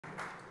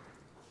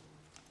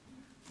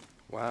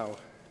Wow.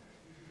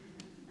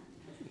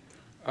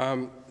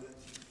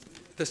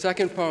 The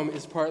second poem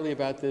is partly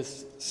about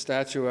this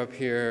statue up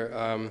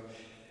here.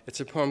 It's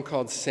a poem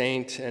called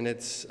Saint, and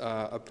it's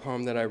a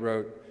poem that I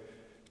wrote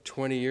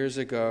 20 years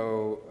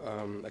ago,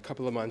 a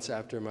couple of months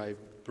after my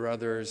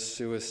brother's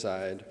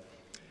suicide.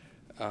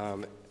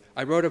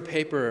 I wrote a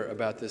paper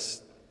about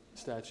this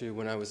statue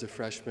when I was a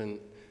freshman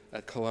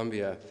at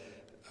Columbia,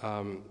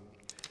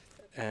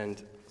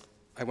 and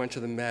I went to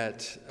the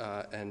Met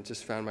and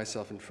just found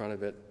myself in front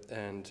of it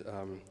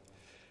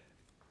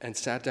and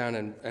sat down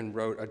and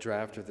wrote a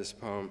draft of this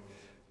poem.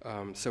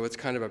 So it's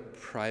kind of a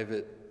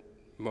private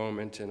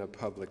moment in a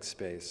public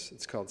space.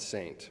 It's called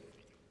Saint.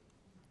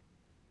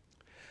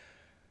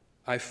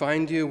 I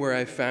find you where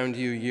I found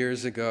you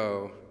years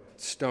ago,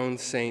 stone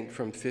saint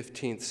from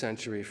 15th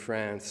century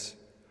France,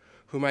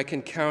 whom I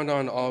can count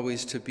on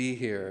always to be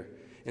here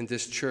in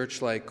this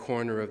church-like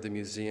corner of the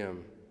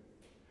museum.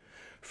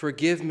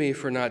 Forgive me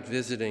for not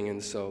visiting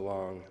in so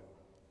long.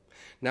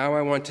 Now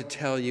I want to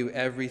tell you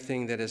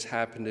everything that has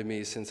happened to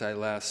me since I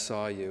last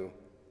saw you,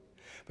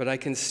 but I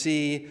can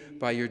see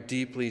by your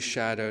deeply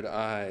shadowed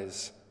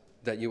eyes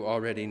that you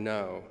already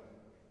know.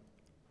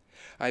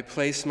 I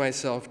place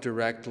myself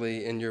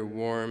directly in your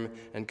warm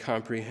and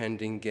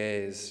comprehending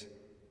gaze.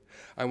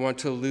 I want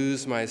to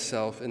lose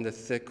myself in the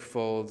thick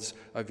folds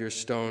of your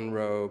stone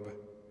robe,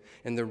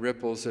 in the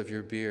ripples of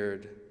your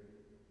beard.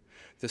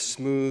 The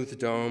smooth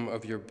dome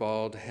of your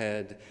bald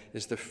head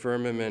is the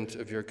firmament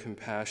of your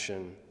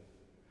compassion.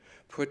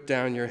 Put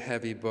down your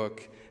heavy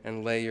book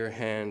and lay your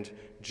hand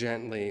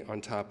gently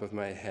on top of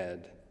my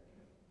head.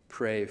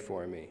 Pray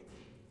for me.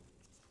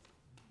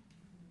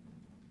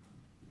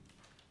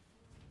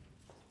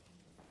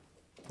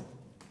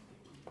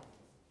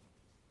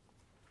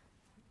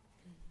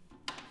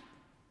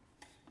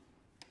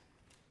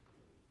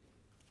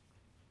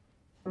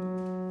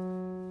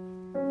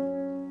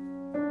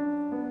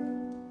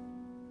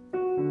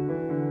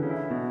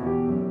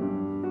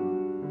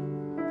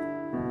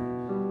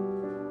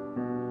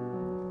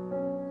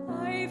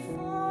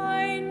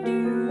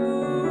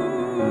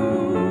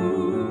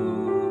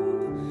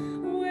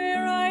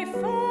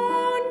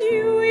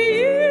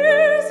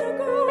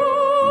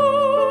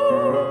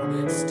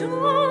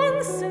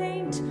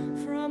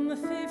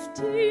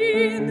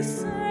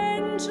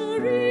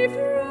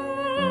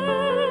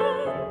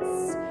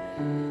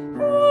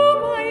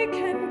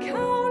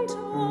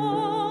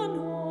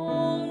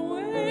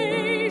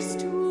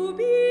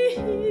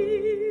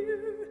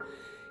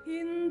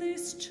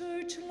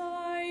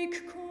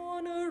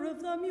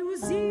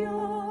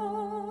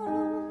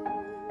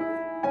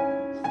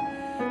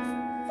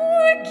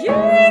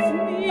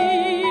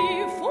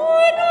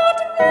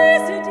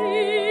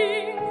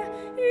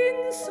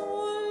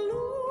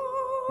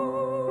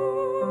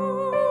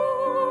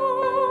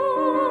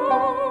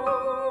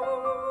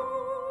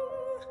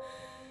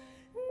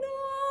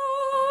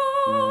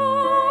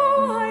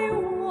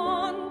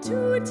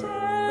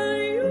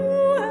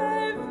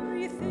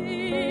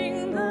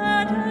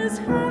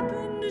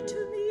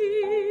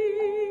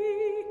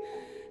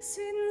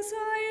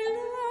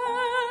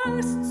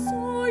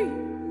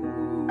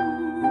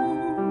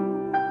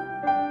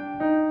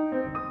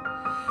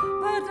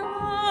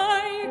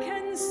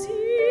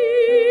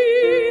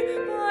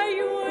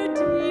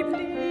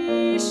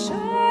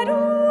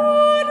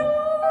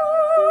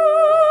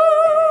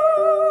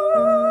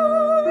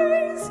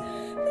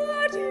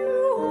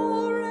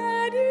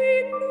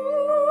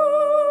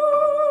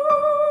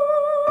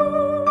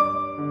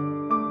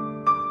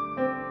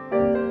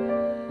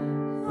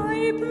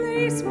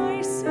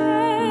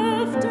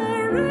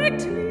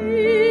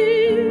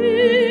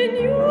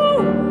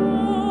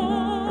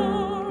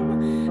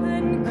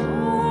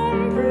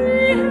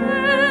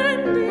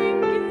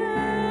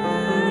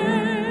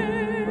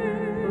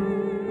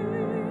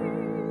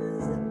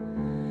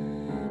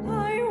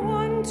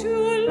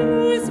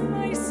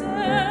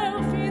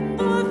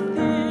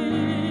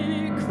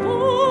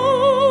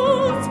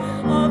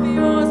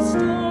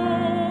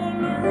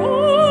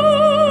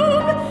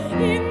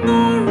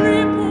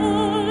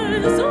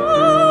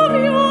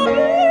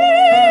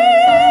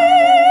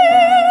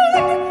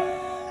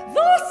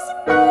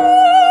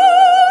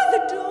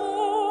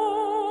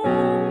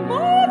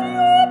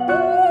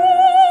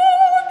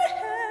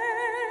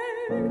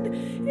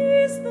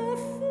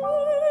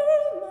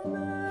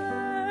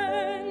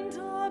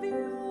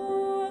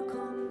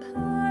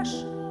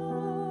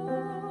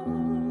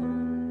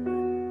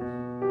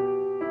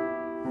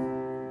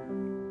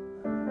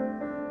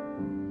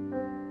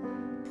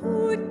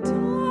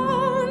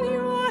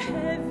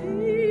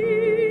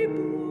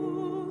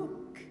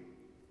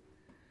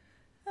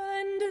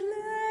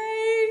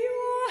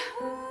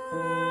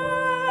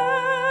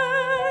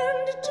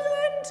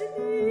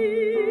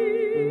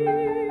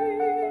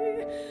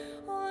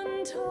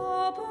 On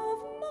top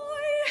of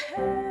my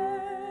head.